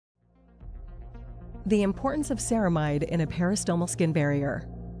The importance of ceramide in a peristomal skin barrier.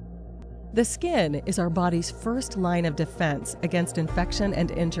 The skin is our body's first line of defense against infection and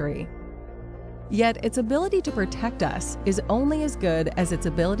injury. Yet its ability to protect us is only as good as its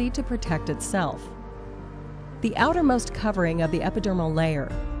ability to protect itself. The outermost covering of the epidermal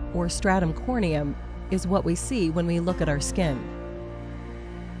layer, or stratum corneum, is what we see when we look at our skin.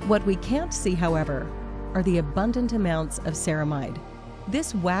 What we can't see, however, are the abundant amounts of ceramide.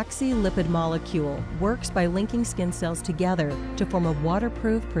 This waxy lipid molecule works by linking skin cells together to form a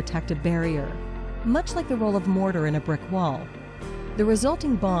waterproof protective barrier, much like the role of mortar in a brick wall. The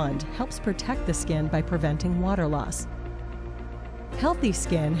resulting bond helps protect the skin by preventing water loss. Healthy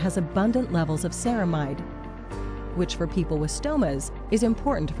skin has abundant levels of ceramide, which for people with stomas is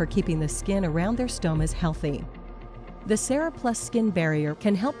important for keeping the skin around their stomas healthy. The CeraPlus skin barrier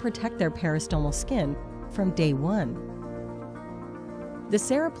can help protect their peristomal skin from day one. The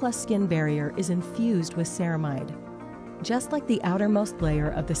CeraPlus skin barrier is infused with ceramide, just like the outermost layer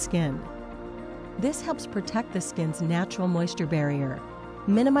of the skin. This helps protect the skin's natural moisture barrier,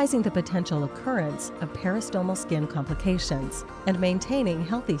 minimizing the potential occurrence of peristomal skin complications and maintaining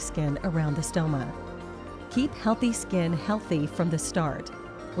healthy skin around the stoma. Keep healthy skin healthy from the start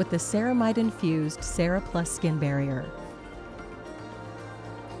with the ceramide-infused CeraPlus skin barrier.